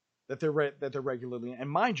 that they're regularly, and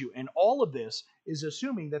mind you, and all of this is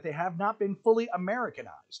assuming that they have not been fully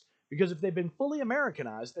Americanized. Because if they've been fully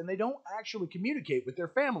Americanized, then they don't actually communicate with their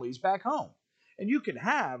families back home. And you can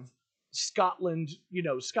have Scotland,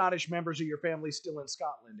 Scottish members of your family still in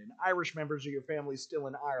Scotland, and Irish members of your family still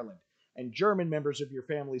in Ireland, and German members of your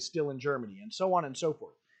family still in Germany, and so on and so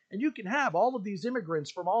forth. And you can have all of these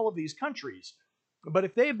immigrants from all of these countries, but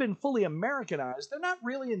if they've been fully Americanized, they're not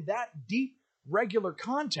really in that deep, regular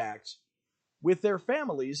contact with their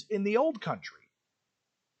families in the old country.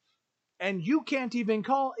 And you can't even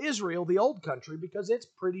call Israel the old country because it's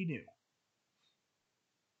pretty new.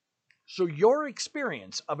 So your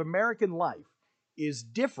experience of American life is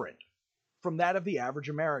different from that of the average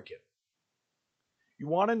American. You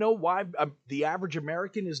want to know why the average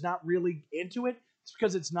American is not really into it? It's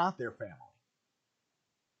because it's not their family.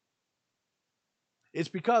 It's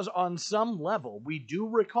because on some level, we do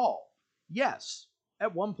recall, yes,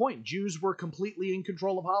 at one point, Jews were completely in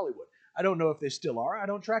control of Hollywood. I don't know if they still are. I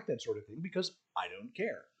don't track that sort of thing because I don't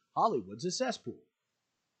care. Hollywood's a cesspool.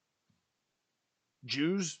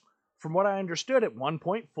 Jews, from what I understood at one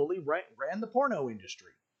point, fully ran the porno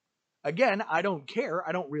industry. Again, I don't care.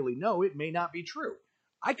 I don't really know. It may not be true.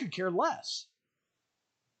 I could care less.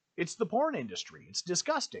 It's the porn industry. It's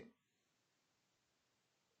disgusting.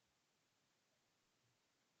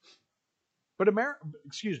 But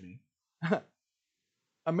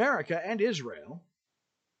America and Israel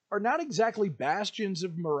are not exactly bastions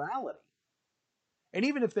of morality. And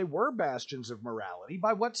even if they were bastions of morality,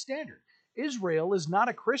 by what standard? Israel is not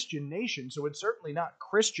a Christian nation, so it's certainly not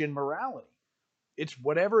Christian morality. It's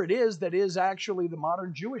whatever it is that is actually the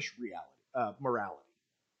modern Jewish morality.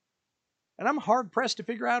 And I'm hard-pressed to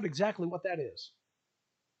figure out exactly what that is.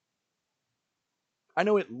 I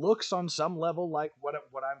know it looks on some level like what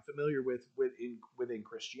I'm familiar with within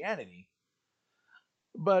Christianity,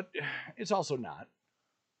 but it's also not,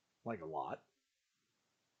 like a lot.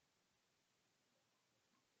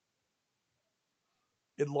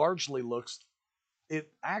 It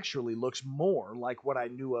actually looks more like what I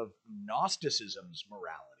knew of Gnosticism's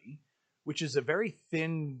morality, which is a very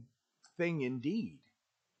thin thing indeed.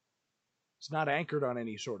 It's not anchored on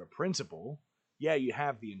any sort of principle. Yeah, you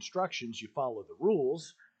have the instructions, you follow the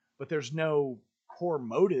rules, but there's no core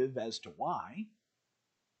motive as to why.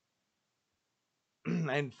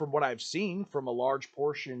 And from what I've seen from a large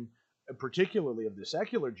portion, particularly of the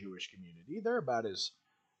secular Jewish community, they're about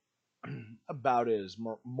as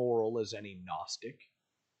moral as any Gnostic.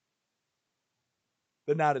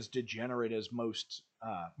 They're not as degenerate as most.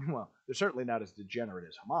 Well, they're certainly not as degenerate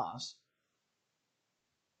as Hamas.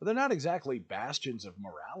 But they're not exactly bastions of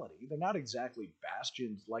morality. They're not exactly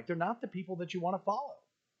bastions, like, they're not the people that you want to follow.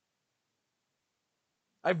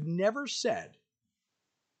 I've never said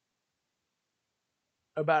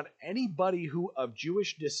about anybody who of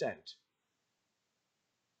Jewish descent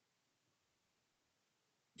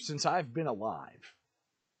since I've been alive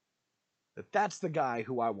that that's the guy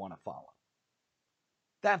who I want to follow.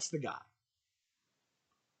 That's the guy.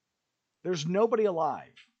 There's nobody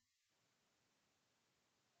alive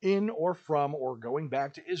in or from or going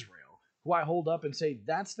back to Israel who I hold up and say,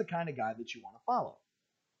 that's the kind of guy that you want to follow.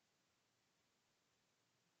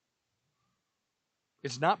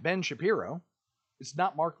 It's not Ben Shapiro. It's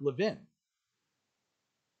not Mark Levin.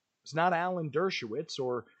 It's not Alan Dershowitz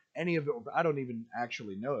or any of it. I don't even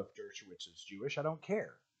actually know if Dershowitz is Jewish. I don't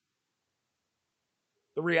care.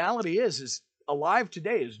 The reality is alive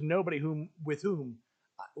today is nobody from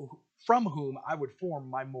whom I would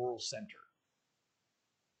form my moral center.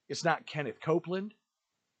 It's not Kenneth Copeland,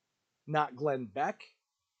 not Glenn Beck.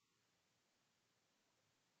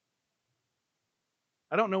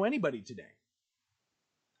 I don't know anybody today.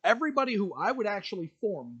 Everybody who I would actually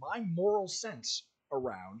form my moral sense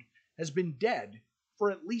around has been dead for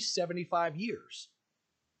at least 75 years.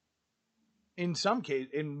 In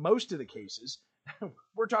most of the cases,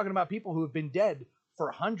 we're talking about people who have been dead for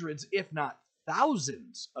hundreds, if not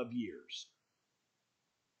thousands of years.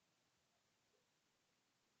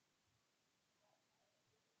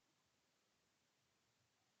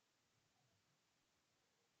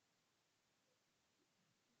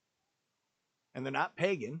 And they're not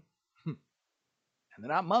pagan, and they're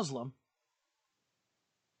not Muslim,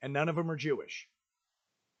 and none of them are Jewish.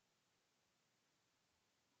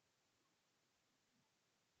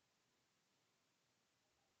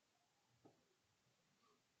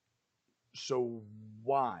 So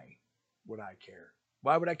why would I care?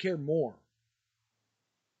 Why would I care more?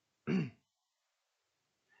 Do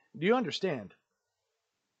you understand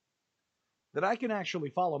that I can actually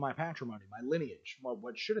follow my patrimony, my lineage,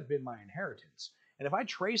 what should have been my inheritance? And if I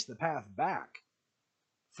trace the path back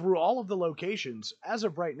through all of the locations, as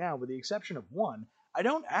of right now, with the exception of one, I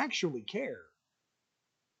don't actually care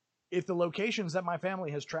if the locations that my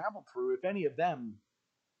family has traveled through, if any of them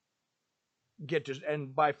get to,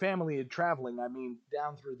 and by family and traveling, I mean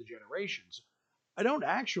down through the generations, I don't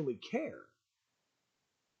actually care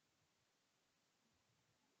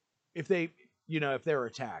if if they're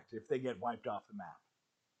attacked, if they get wiped off the map.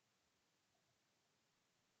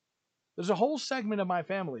 There's a whole segment of my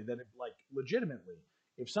family that, legitimately,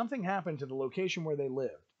 if something happened to the location where they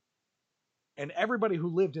lived, and everybody who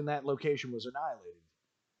lived in that location was annihilated,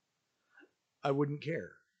 I wouldn't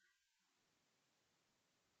care.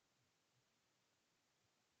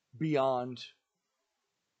 Beyond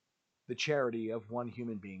the charity of one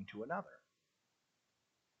human being to another.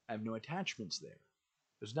 I have no attachments there.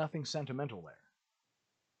 There's nothing sentimental there.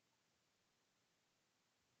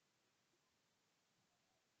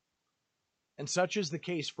 And such is the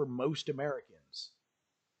case for most Americans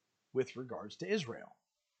with regards to Israel.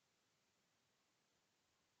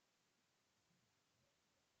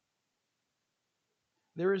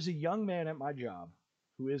 There is a young man at my job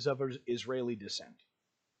who is of Israeli descent.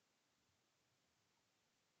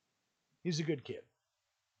 He's a good kid.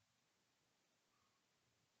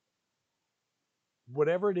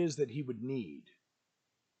 Whatever it is that he would need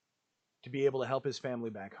to be able to help his family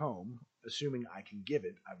back home, assuming I can give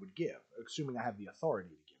it, I would give. Assuming I have the authority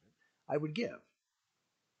to give it, I would give.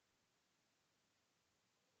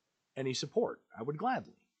 Any support, I would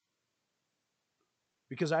gladly.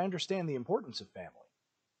 Because I understand the importance of family.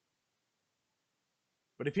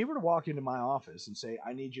 But if he were to walk into my office and say,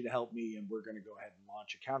 I need you to help me and we're going to go ahead and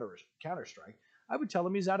launch a counter-strike, I would tell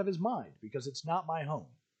him he's out of his mind because it's not my home.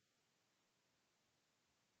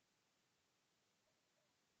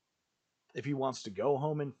 If he wants to go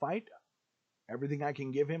home and fight, everything I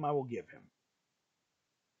can give him, I will give him.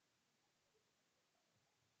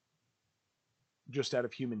 Just out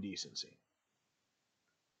of human decency.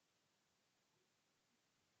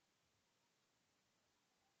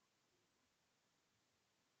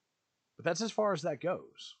 But that's as far as that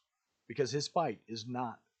goes, because his fight is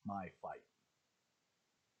not my fight.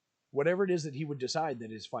 Whatever it is that he would decide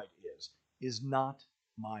that his fight is not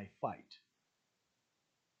my fight.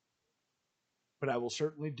 But I will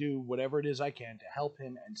certainly do whatever it is I can to help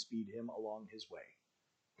him and speed him along his way,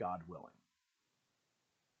 God willing.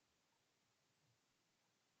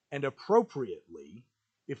 And appropriately,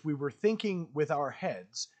 if we were thinking with our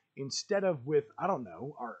heads instead of with, I don't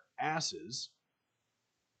know, our asses,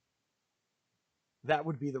 that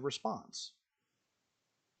would be the response.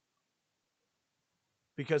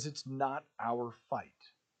 Because it's not our fight.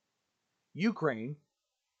 Ukraine,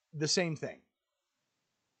 the same thing.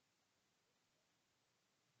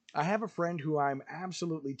 I have a friend who I'm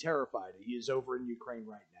absolutely terrified he is over in Ukraine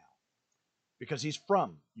right now because he's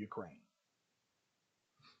from Ukraine.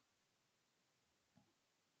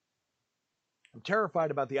 I'm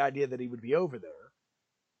terrified about the idea that he would be over there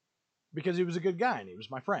because he was a good guy and he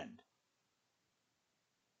was my friend.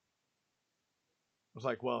 I was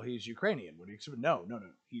like, well, he's Ukrainian. What do you expect? No.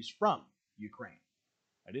 He's from Ukraine.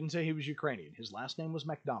 I didn't say he was Ukrainian. His last name was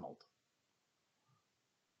MacDonald.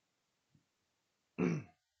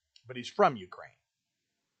 But he's from Ukraine.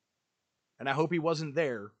 And I hope he wasn't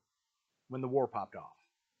there when the war popped off.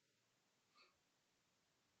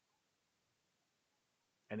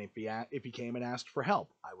 And if he came and asked for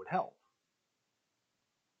help, I would help.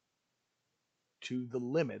 To the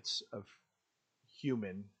limits of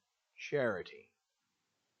human charity.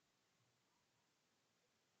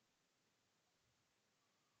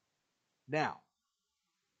 Now,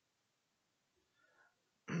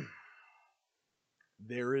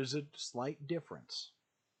 there is a slight difference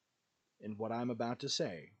in what I'm about to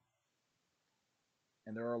say.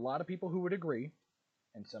 And there are a lot of people who would agree,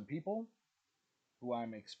 and some people who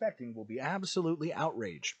I'm expecting will be absolutely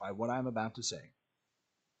outraged by what I'm about to say.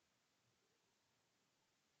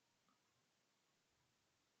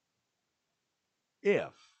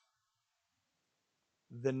 If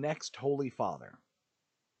the next Holy Father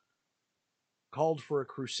called for a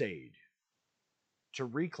crusade to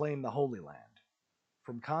reclaim the Holy Land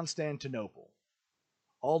from Constantinople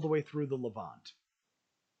all the way through the Levant,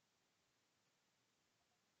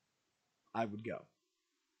 I would go.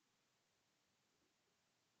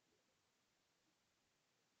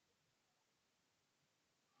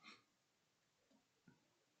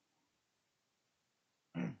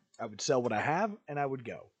 I would sell what I have and I would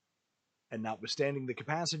go. And notwithstanding the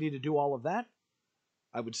capacity to do all of that,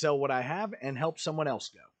 I would sell what I have and help someone else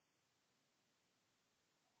go.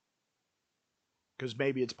 Because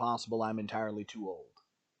maybe it's possible I'm entirely too old.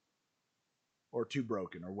 Or too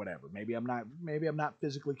broken or whatever. Maybe I'm not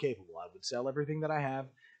physically capable. I would sell everything that I have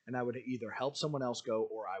and I would either help someone else go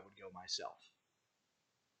or I would go myself.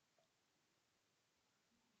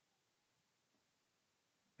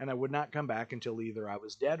 And I would not come back until either I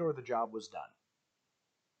was dead or the job was done.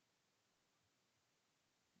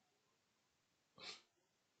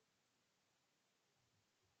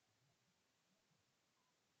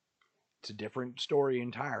 It's a different story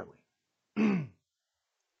entirely.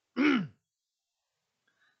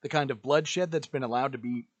 The kind of bloodshed that's been allowed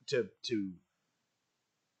to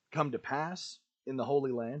come to pass in the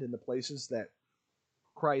Holy Land, in the places that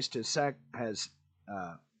Christ has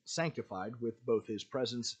sanctified with both his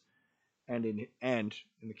presence and in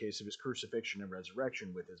the case of his crucifixion and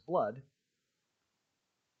resurrection with his blood,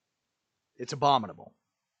 it's abominable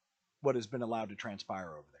what has been allowed to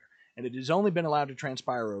transpire over there. And it has only been allowed to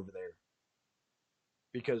transpire over there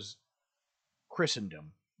because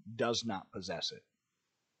Christendom does not possess it.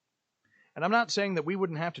 And I'm not saying that we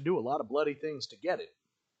wouldn't have to do a lot of bloody things to get it.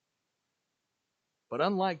 But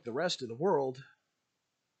unlike the rest of the world,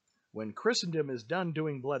 when Christendom is done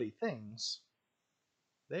doing bloody things,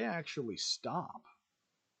 they actually stop.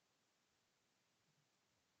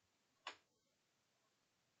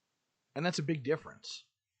 And that's a big difference.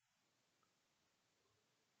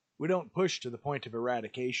 We don't push to the point of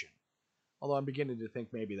eradication, although I'm beginning to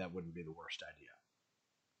think maybe that wouldn't be the worst idea.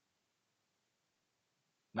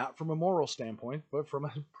 Not from a moral standpoint, but from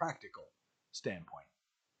a practical standpoint.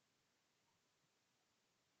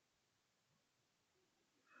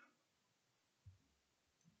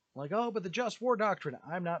 Like, oh, but the just war doctrine.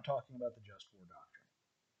 I'm not talking about the just war doctrine.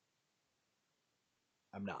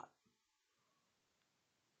 I'm not.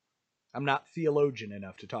 I'm not theologian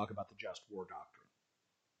enough to talk about the just war doctrine.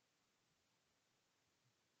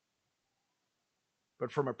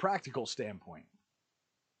 But from a practical standpoint,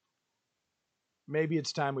 maybe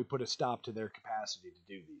it's time we put a stop to their capacity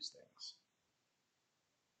to do these things.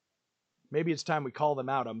 Maybe it's time we call them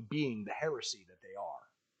out on being the heresy that they are.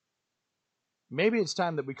 Maybe it's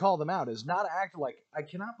time that we call them out as not act like, I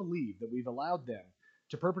cannot believe that we've allowed them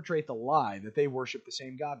to perpetrate the lie that they worship the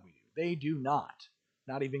same God we do. They do not.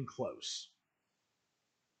 Not even close.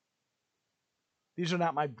 These are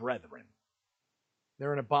not my brethren.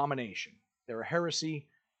 They're an abomination. They're a heresy.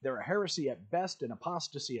 They're a heresy at best and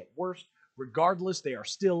apostasy at worst. Regardless, they are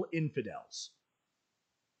still infidels.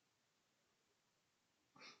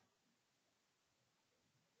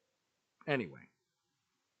 Anyway,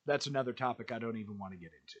 that's another topic I don't even want to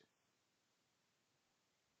get into.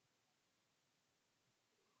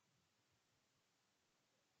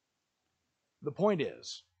 The point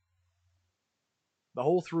is, the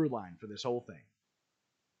whole through line for this whole thing,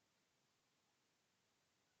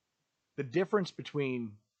 the difference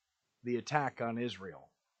between the attack on Israel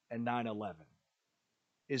and 9/11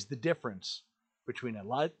 is the difference between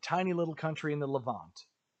a tiny little country in the Levant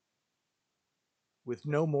with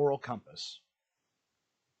no moral compass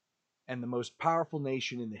and the most powerful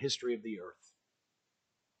nation in the history of the earth,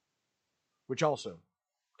 which also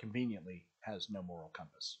conveniently has no moral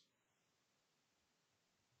compass.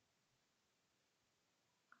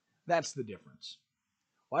 That's the difference.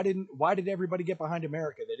 Why did everybody get behind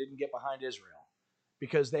America? They didn't get behind Israel.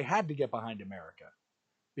 Because they had to get behind America.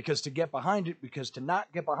 Because to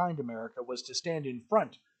not get behind America was to stand in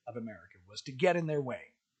front of America, was to get in their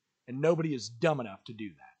way. And nobody is dumb enough to do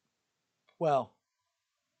that. Well,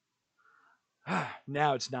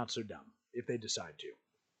 now it's not so dumb if they decide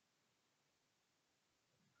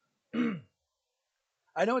to.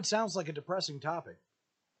 I know it sounds like a depressing topic,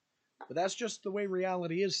 but that's just the way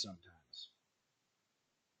reality is sometimes.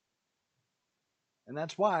 And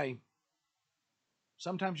that's why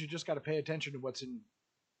sometimes you just got to pay attention to what's in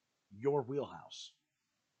your wheelhouse.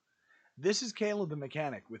 This is Caleb the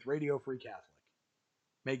Mechanic with Radio Free Catholic.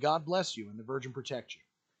 May God bless you and the Virgin protect you.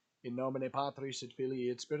 In nomine Patris et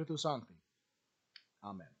Filii et Spiritus Sancti.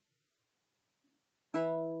 Amen.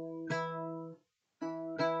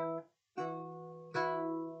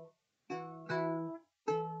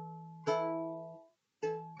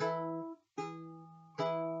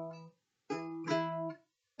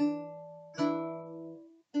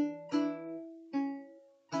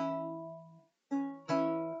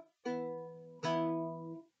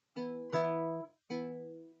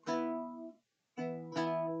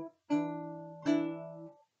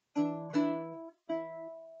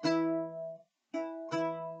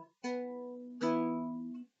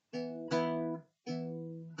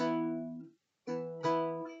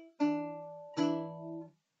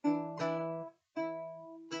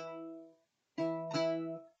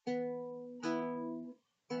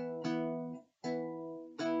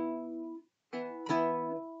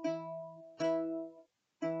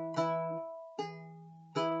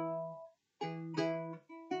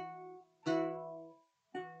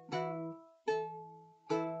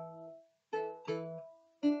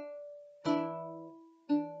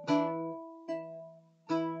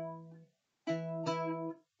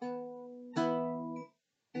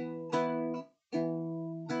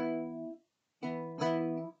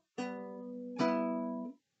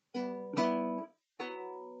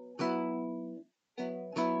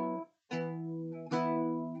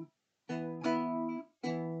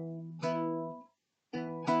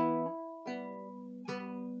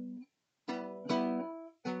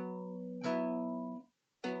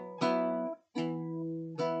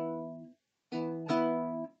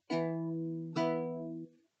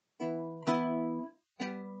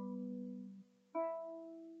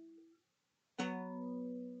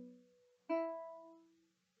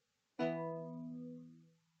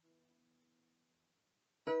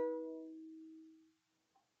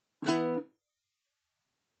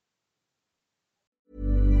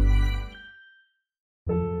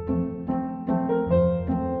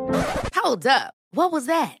 Hold up. What was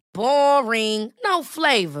that? Boring. No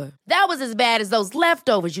flavor. That was as bad as those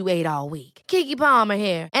leftovers you ate all week. Keke Palmer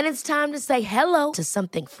here, and it's time to say hello to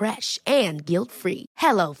something fresh and guilt-free.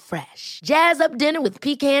 Hello Fresh. Jazz up dinner with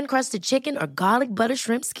pecan-crusted chicken or garlic butter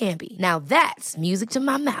shrimp scampi. Now that's music to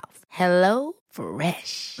my mouth. Hello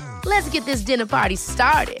Fresh. Let's get this dinner party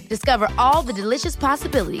started. Discover all the delicious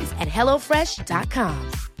possibilities at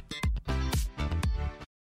HelloFresh.com.